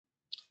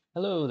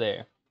Hello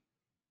there.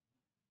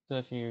 So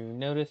if you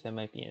notice, I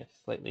might be in a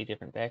slightly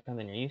different background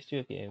than you're used to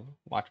if you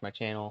watch my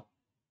channel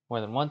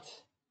more than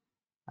once.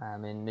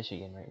 I'm in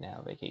Michigan right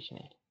now,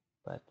 vacationing,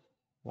 but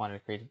wanted to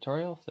create a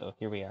tutorial, so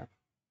here we are.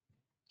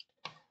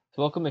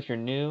 So welcome if you're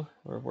new.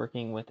 We're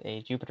working with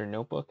a Jupyter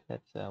notebook.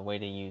 That's a way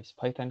to use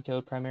Python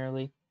code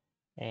primarily,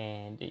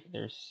 and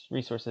there's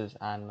resources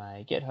on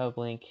my GitHub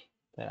link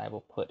that I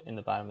will put in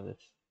the bottom of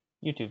this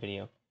YouTube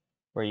video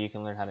where you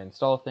can learn how to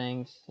install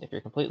things. If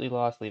you're completely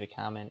lost, leave a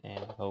comment, and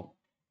I hope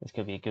this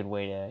could be a good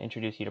way to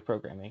introduce you to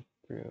programming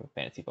through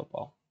fantasy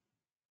football.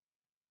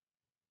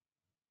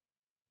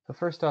 So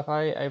first off,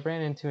 I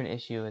ran into an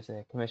issue as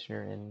a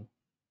commissioner in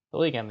the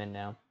league I'm in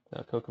now,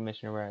 the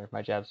co-commissioner where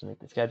my job is to make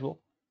the schedule,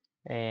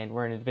 and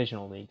we're in a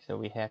divisional league, so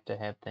we have to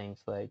have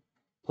things like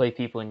play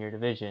people in your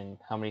division,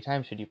 how many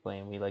times should you play,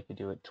 and we like to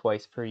do it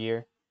twice per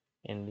year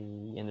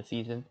in the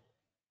season.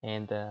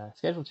 And the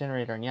schedule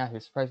generator on Yahoo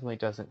surprisingly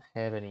doesn't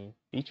have any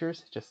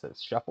features, it just says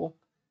shuffle,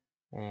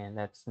 and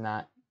that's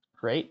not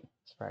great.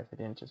 Surprised I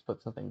didn't just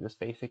put something this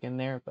basic in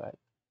there, but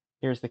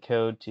here's the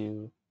code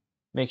to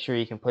make sure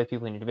you can play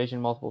people in your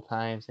division multiple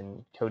times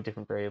and code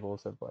different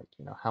variables of like,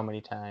 how many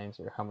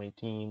times or how many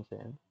teams,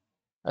 and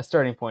a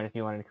starting point if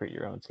you wanted to create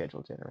your own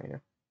schedule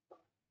generator.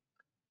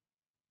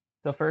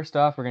 So first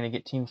off, we're going to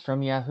get teams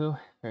from Yahoo.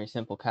 Very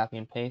simple copy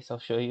and paste. I'll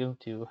show you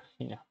to,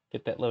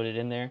 get that loaded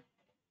in there.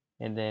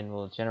 And then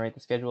we'll generate the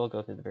schedule,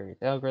 go through the various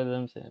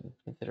algorithms and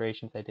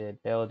considerations I did,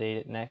 validate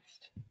it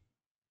next.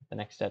 The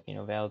next step,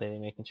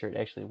 validating, making sure it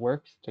actually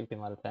works. It took me a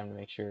lot of time to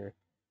make sure,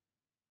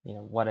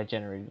 what I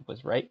generated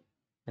was right.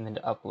 And then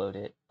to upload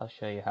it, I'll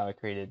show you how I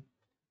created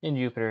in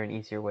Jupyter an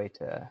easier way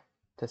to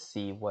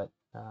see what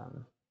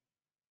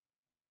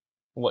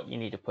you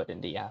need to put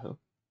into Yahoo.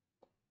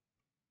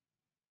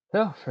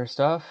 So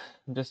first off,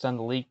 I'm just on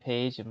the league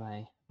page of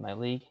my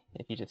league.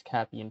 If you just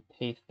copy and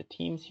paste the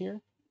teams here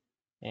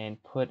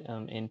and put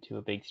them into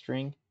a big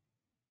string,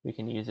 we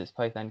can use this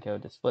Python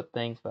code to split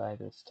things by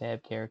this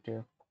tab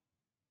character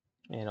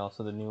and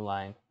also the new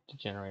line to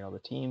generate all the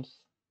teams.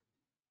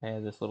 I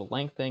have this little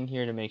length thing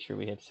here to make sure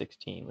we have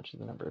 16, which is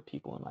the number of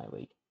people in my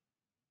league.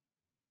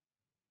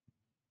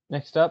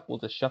 Next up, we'll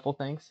just shuffle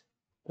things.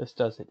 This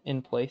does it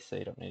in place, so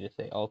you don't need to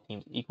say all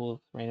teams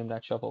equals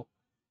random.shuffle.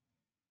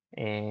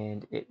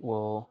 And it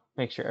will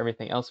make sure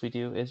everything else we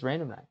do is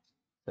randomized.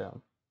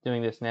 So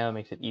doing this now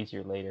makes it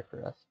easier later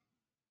for us.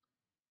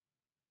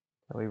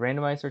 So we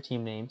randomize our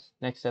team names.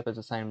 Next step is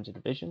assign them to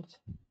divisions.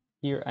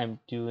 Here I'm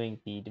doing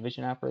the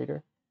division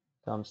operator.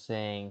 So I'm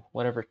saying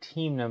whatever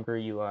team number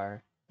you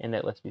are in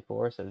that list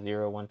before, so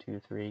 0, 1,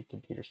 2, 3,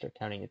 computer start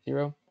counting at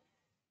 0.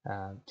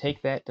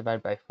 Take that,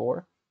 divide by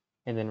 4,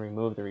 and then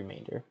remove the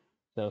remainder.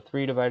 So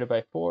 3 divided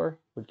by 4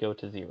 would go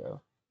to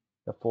 0.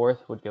 The fourth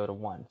would go to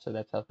 1. So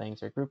that's how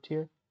things are grouped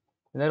here.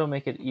 And that'll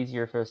make it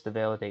easier for us to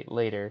validate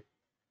later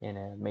in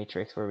a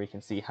matrix where we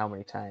can see how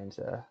many times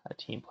a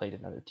team played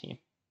another team.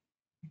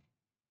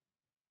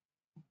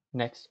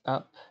 Next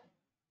up,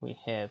 we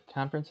have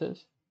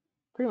conferences.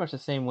 Pretty much the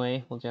same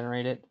way we'll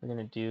generate it. We're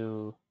going to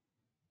do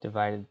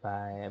divided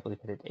by, I believe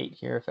I did 8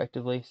 here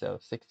effectively, so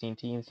 16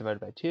 teams divided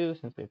by 2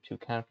 since we have 2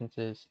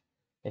 conferences.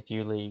 If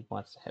your league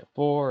wants to have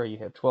 4 or you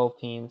have 12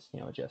 teams,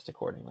 adjust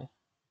accordingly.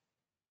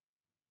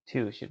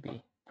 2 should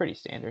be pretty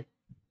standard.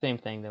 Same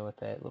thing though with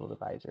that little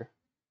divisor.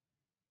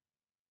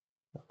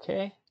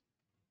 Okay.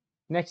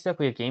 Next up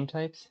we have game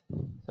types.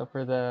 So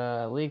for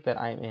the league that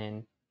I'm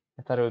in,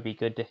 I thought it would be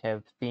good to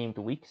have themed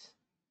weeks.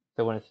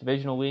 So when it's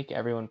divisional week,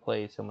 everyone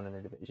plays someone in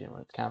their division.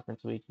 When it's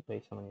conference week, you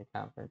play someone in your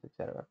conference,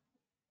 etc.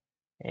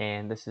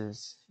 And this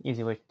is an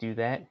easy way to do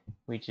that.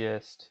 We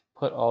just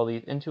put all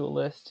these into a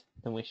list,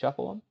 then we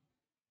shuffle them.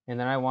 And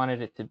then I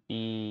wanted it to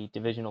be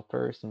divisional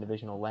first and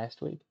divisional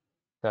last week.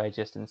 So I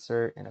just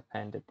insert and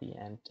append at the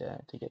end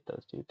to get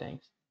those two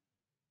things.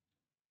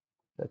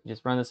 So if you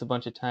just run this a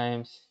bunch of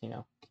times,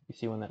 you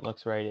see when that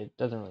looks right. It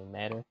doesn't really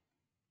matter.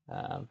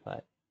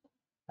 But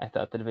I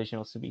thought the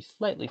divisionals should be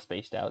slightly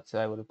spaced out, so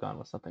I would have gone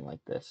with something like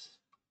this.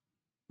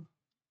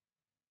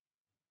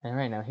 All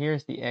right, now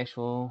here's the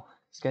actual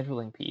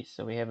scheduling piece.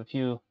 So we have a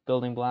few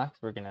building blocks.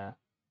 We're gonna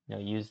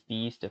use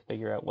these to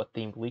figure out what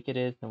themed week it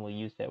is, and we'll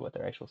use that with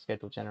our actual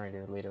schedule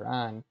generator later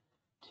on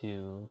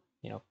to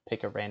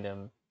pick a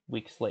random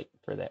week slate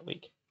for that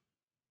week.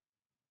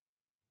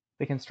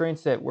 The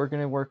constraints that we're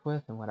going to work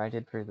with and what I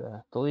did for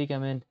the league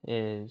I'm in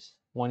is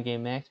 1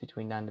 game max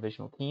between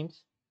non-divisional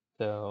teams.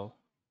 So,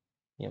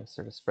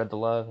 sort of spread the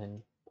love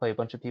and play a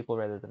bunch of people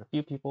rather than a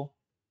few people,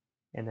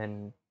 and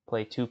then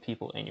play 2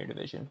 people in your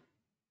division.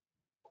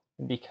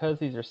 And because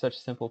these are such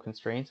simple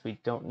constraints, we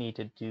don't need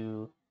to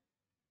do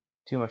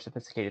too much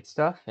sophisticated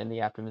stuff, and the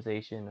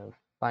optimization of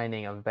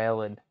finding a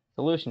valid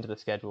solution to the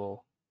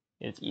schedule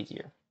is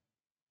easier.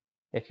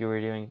 If we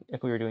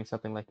were doing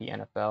something like the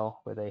NFL,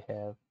 where they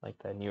have like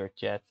the New York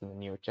Jets and the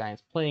New York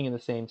Giants playing in the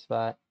same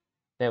spot,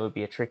 that would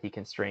be a tricky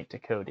constraint to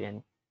code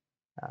in.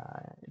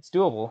 It's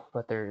doable,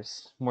 but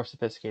there's more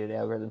sophisticated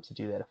algorithms to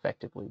do that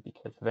effectively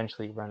because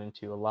eventually you run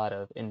into a lot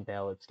of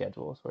invalid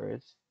schedules,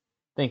 whereas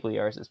thankfully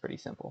ours is pretty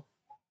simple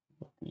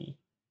with the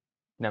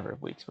number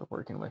of weeks we're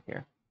working with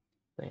here.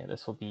 So yeah,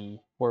 this will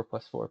be 4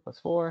 plus 4 plus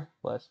 4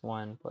 plus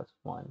 1 plus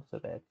 1. So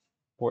that's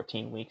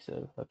 14 weeks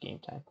of game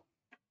time.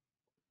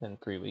 Then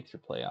 3 weeks for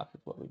playoff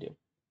is what we do.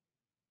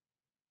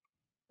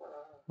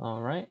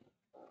 All right.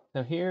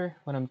 So here,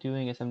 what I'm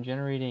doing is I'm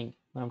generating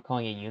what I'm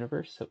calling a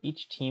universe. So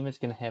each team is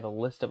going to have a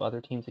list of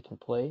other teams that can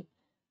play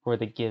for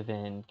the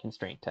given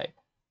constraint type.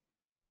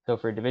 So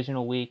for a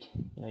divisional week,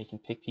 you can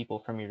pick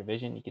people from your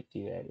division. You can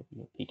see that if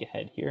you peek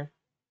ahead here,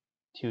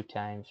 2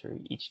 times for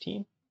each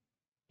team.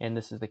 And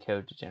this is the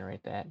code to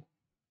generate that.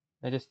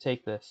 I just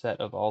take the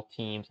set of all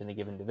teams in a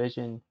given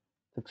division,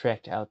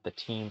 subtract out the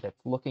team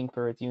that's looking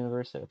for its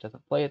universe so it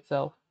doesn't play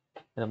itself,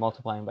 and then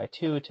multiplying by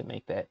 2 to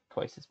make that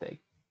twice as big.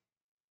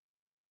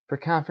 For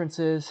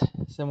conferences,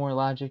 similar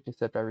logic,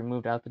 except I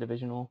removed out the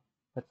divisional.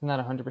 That's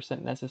not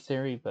 100%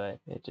 necessary, but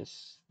it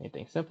just made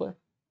things simpler.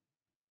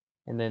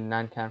 And then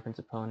non-conference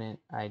opponent,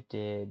 I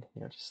did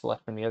just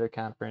select from the other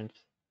conference.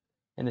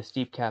 And the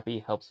steep copy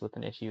helps with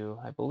an issue.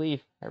 I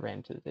believe I ran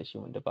into this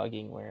issue in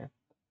debugging where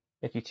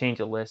if you change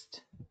a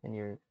list and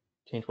you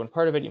change one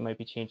part of it, you might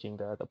be changing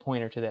the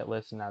pointer to that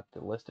list and not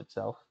the list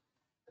itself.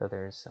 So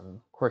there's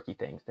some quirky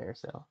things there.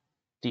 So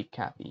deep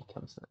copy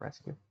comes to the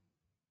rescue.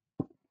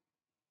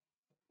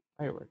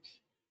 Fireworks.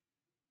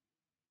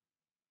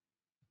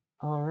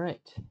 All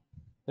right.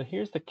 So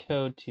here's the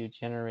code to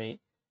generate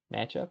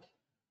matchups.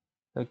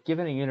 So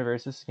given a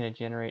universe, this is going to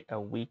generate a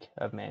week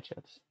of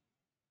matchups.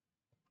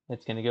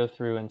 It's going to go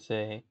through and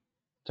say,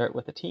 start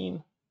with a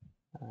team.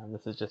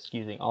 This is just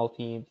using all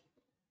teams.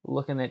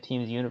 Look in that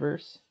team's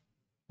universe,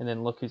 and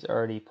then look who's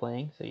already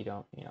playing, so you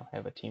don't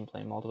have a team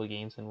playing multiple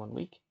games in 1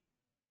 week.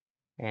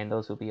 And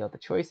those will be all the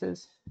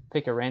choices.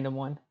 Pick a random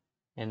one,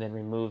 and then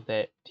remove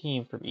that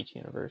team from each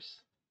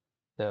universe.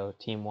 So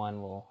team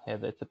 1 will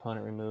have its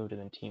opponent removed, and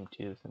then team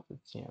 2, since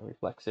it's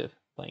reflexive,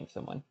 playing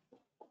someone.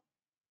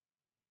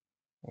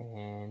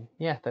 And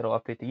yeah, that'll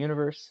update the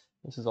universe.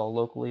 This is all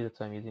locally, that's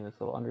why I'm using this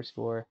little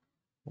underscore.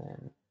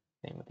 And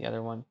same with the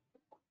other one.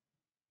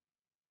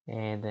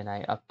 And then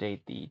I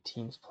update the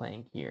teams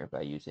playing here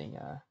by using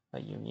a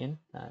union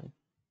on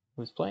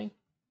who's playing.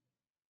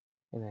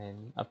 And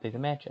then update the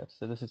matchups.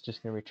 So this is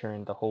just going to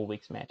return the whole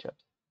week's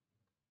matchups.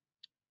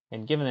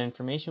 And given that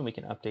information, we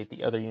can update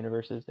the other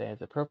universes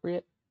as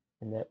appropriate,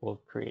 and that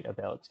will create a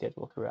valid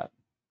schedule throughout.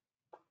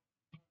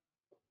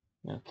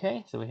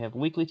 Okay, so we have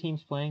weekly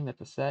teams playing.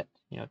 That's a set.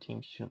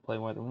 Teams shouldn't play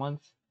more than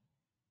once.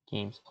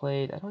 Games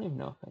played. I don't even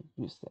know if I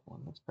used that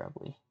one. That's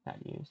probably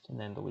not used. And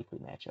then the weekly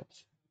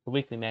matchups. The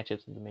weekly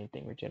matchups is the main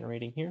thing we're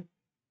generating here.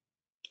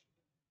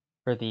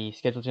 For the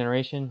schedule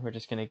generation, we're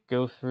just going to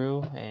go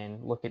through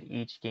and look at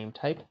each game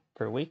type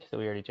per week. So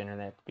we already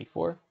generated that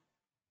before.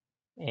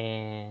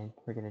 And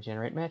we're going to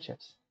generate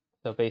matchups.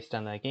 So based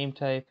on the game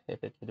type,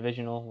 if it's a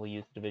divisional, we'll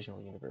use the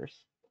divisional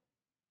universe.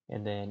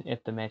 And then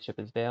if the matchup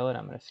is valid,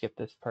 I'm going to skip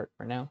this part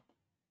for now.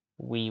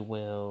 We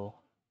will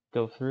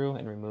go through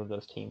and remove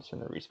those teams from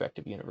their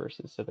respective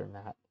universes so they're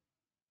not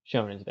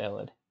shown as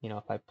valid.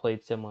 If I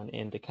played someone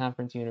in the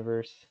conference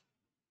universe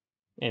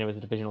and it was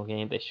a divisional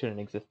game, they shouldn't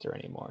exist there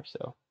anymore,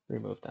 so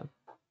remove them.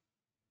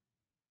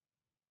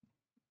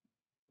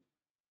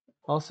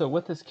 Also,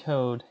 with this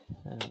code,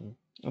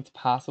 it's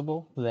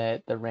possible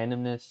that the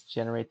randomness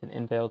generates an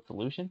invalid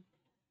solution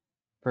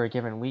for a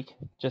given week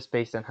just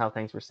based on how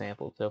things were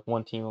sampled. So if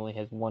one team only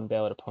has one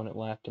valid opponent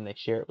left and they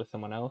share it with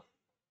someone else,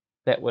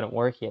 that wouldn't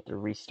work. You have to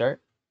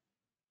restart.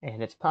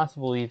 And it's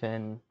possible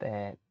even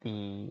that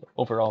the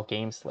overall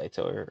game slate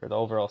or the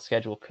overall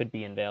schedule could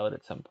be invalid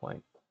at some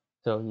point.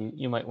 So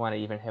you might want to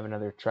even have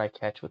another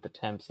try-catch with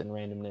attempts and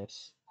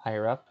randomness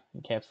higher up,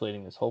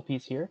 encapsulating this whole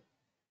piece here.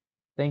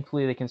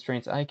 Thankfully, the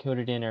constraints I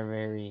coded in are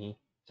very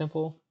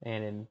simple,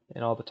 and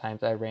in all the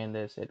times I ran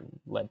this, it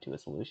led to a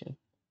solution.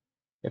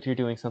 If you're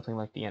doing something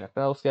like the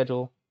NFL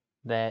schedule,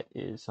 that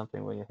is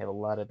something where you have a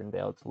lot of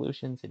invalid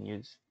solutions and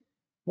use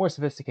more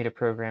sophisticated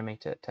programming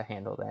to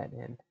handle that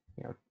and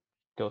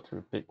go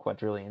through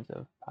quadrillions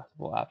of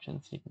possible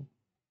options.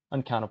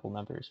 Uncountable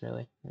numbers,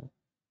 really.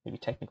 Maybe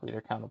technically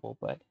they're countable,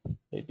 but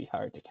they'd be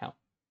hard to count.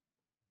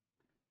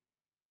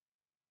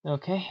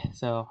 Okay,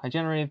 so I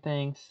generated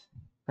things,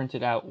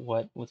 printed out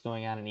what was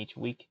going on in each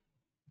week,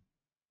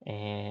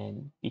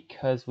 and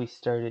because we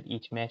started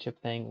each matchup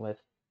thing with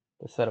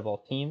the set of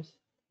all teams,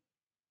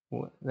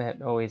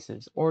 that always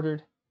is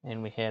ordered,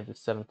 and we have the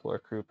 7th floor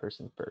crew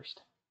person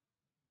first.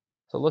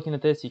 So looking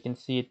at this, you can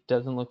see it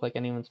doesn't look like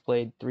anyone's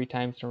played 3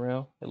 times in a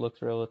row. It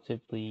looks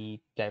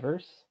relatively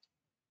diverse.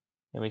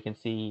 And we can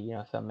see,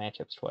 some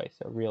matchups twice.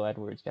 So real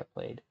Edwards got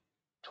played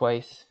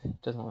twice.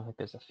 Doesn't look like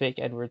there's a fake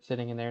Edwards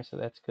sitting in there, so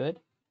that's good.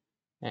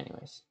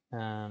 Anyways,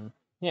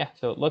 yeah,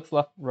 so it looks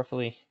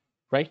roughly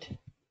right.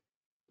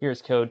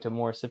 Here's code to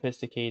more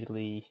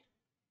sophisticatedly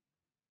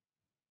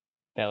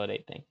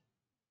validate things.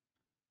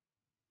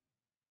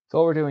 So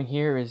what we're doing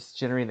here is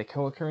generating the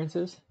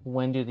co-occurrences.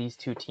 When do these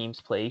 2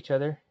 teams play each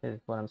other is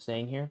what I'm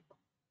saying here.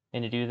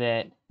 And to do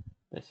that,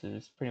 this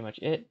is pretty much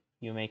it.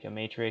 You make a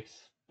matrix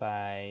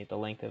by the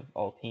length of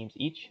all teams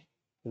each.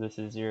 So this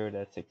is 0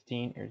 to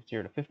 16 or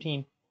 0 to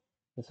 15.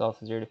 This is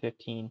also 0 to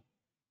 15.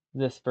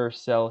 This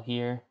first cell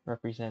here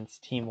represents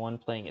team 1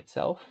 playing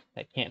itself.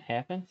 That can't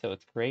happen, so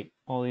it's great.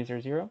 All these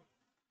are 0.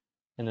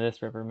 And then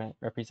this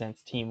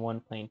represents team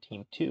 1 playing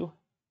team 2,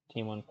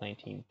 team 1 playing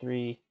team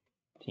 3,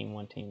 team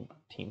 1 team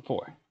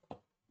 4,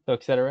 so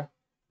etc.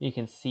 You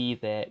can see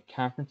that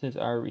conferences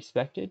are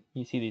respected.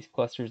 You see these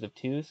clusters of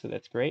 2s, so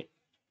that's great.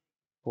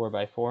 4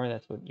 by 4,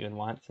 that's what you would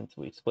want since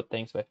we split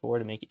things by 4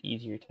 to make it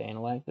easier to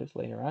analyze this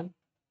later on.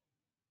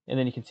 And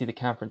then you can see the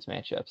conference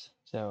matchups.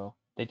 So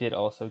they did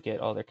also get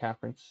all their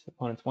conference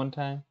opponents one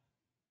time.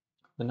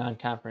 The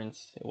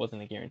non-conference, it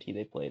wasn't a guarantee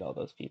they played all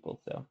those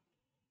people. So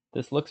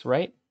this looks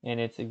right,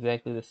 and it's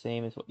exactly the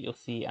same as what you'll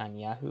see on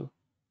Yahoo,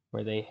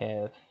 where they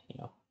have,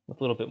 with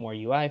a little bit more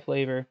UI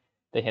flavor,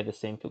 they have the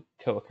same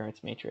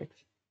co-occurrence matrix.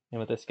 And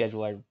with the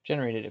schedule, I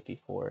generated it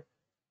before,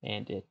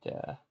 and it,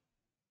 the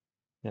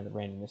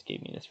randomness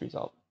gave me this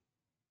result.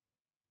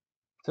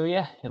 So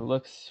yeah, it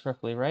looks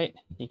roughly right.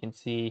 You can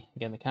see,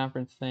 again, the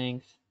conference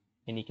things,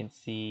 and you can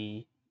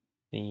see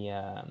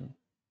the,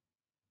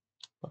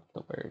 what's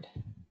the word?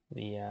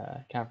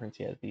 The conference,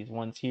 has these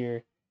ones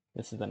here.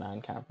 This is the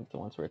non-conference, the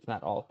ones where it's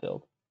not all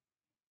filled.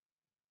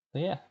 So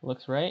yeah,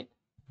 looks right.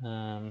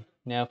 Now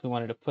if we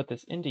wanted to put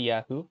this into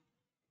Yahoo,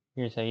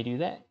 here's how you do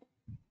that.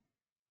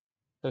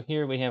 So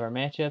here we have our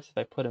matchups. If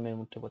I put them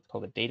into what's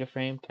called a data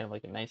frame, kind of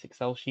like a nice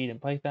Excel sheet in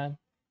Python,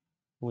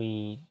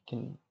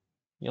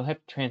 you'll have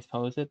to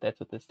transpose it. That's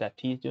what this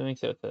 .t is doing.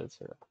 So it says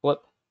sort of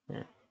flip.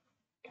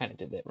 Kind of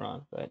did that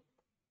wrong, but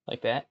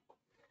like that.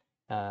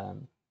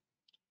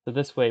 So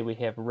this way we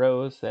have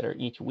rows that are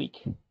each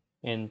week,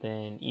 and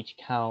then each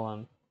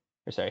column,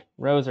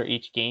 rows are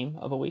each game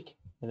of a week,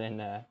 and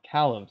then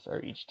columns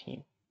are each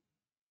team.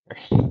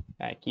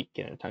 I keep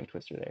getting a tongue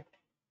twister there.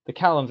 The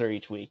columns are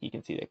each week. You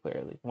can see that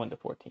clearly, 1 to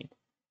 14.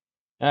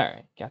 All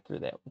right, got through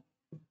that one.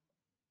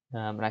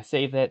 And I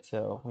saved that,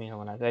 so when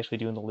I was actually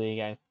doing the league,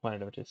 I wanted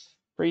to just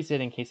freeze it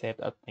in case I have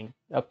to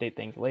update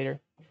things later.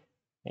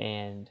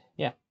 And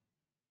yeah.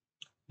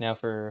 Now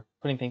for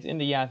putting things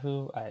into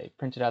Yahoo, I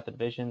printed out the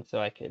division so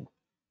I could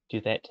do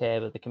that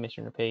tab of the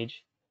commissioner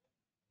page.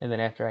 And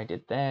then after I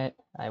did that,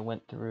 I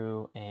went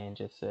through and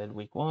just said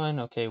week 1,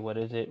 okay, what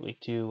is it? Week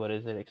 2, what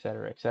is it?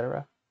 Etc.,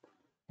 etc.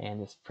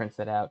 And this prints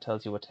that out,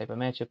 tells you what type of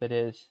matchup it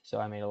is. So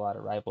I made a lot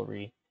of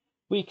rivalry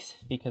weeks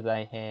because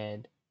I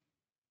had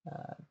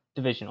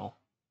divisional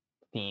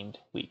themed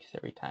weeks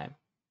every time.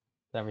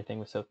 Everything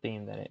was so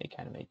themed that it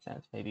kind of made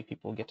sense. Maybe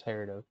people get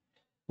tired of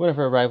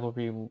whatever a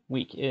rivalry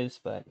week is,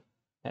 but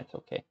that's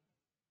okay.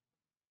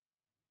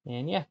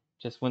 And yeah,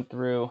 just went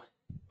through, a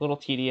little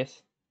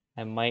tedious.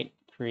 I might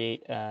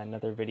create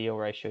another video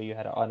where I show you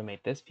how to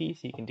automate this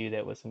piece. You can do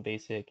that with some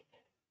basic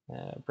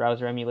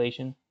browser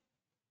emulation,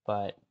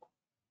 but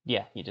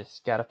yeah, you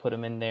just got to put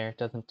them in there. It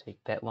doesn't take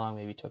that long.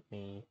 Maybe it took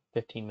me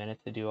 15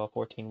 minutes to do all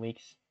 14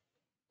 weeks.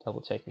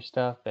 Double check your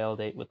stuff,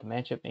 validate with the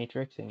matchup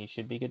matrix, and you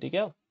should be good to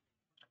go.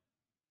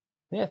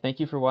 Yeah, thank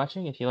you for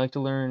watching. If you'd like to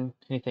learn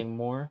anything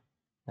more,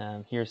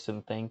 here's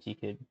some things you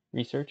could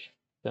research.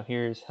 So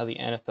here's how the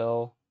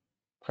NFL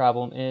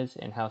problem is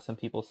and how some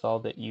people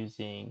solved it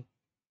using,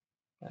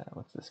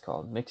 what's this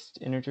called? Mixed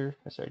integer,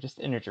 just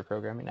integer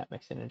programming, not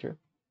mixed integer.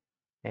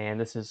 And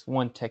this is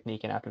one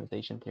technique in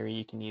optimization theory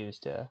you can use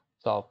to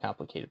solve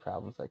complicated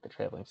problems like the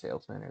traveling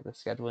salesman or the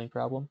scheduling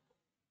problem.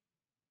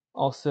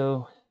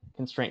 Also,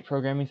 constraint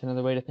programming is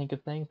another way to think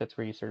of things. That's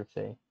where you sort of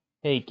say,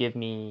 hey, give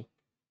me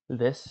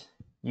this,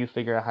 you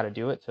figure out how to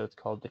do it. So it's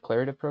called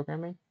declarative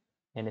programming.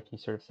 And if you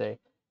sort of say,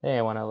 hey,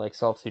 I want to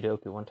solve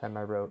Sudoku. One time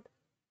I wrote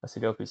a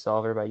Sudoku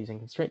solver by using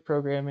constraint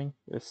programming.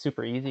 It was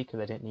super easy because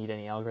I didn't need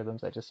any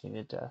algorithms. I just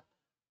needed to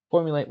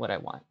formulate what I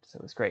want. So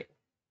it was great.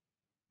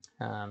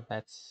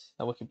 That's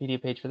a Wikipedia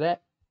page for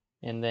that.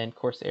 And then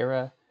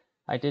Coursera,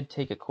 I did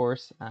take a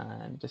course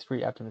on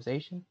discrete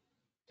optimization.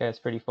 It was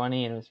pretty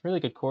funny, and it was a really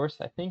good course.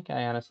 I think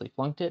I honestly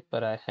flunked it,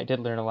 but I did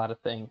learn a lot of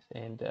things,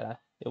 and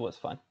it was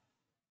fun.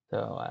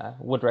 So I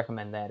would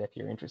recommend that if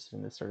you're interested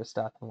in this sort of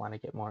stuff and want to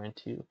get more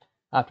into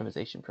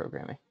optimization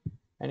programming.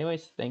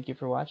 Anyways, thank you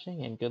for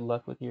watching, and good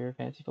luck with your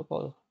fantasy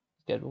football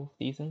schedule,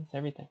 seasons,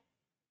 everything.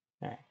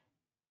 All right.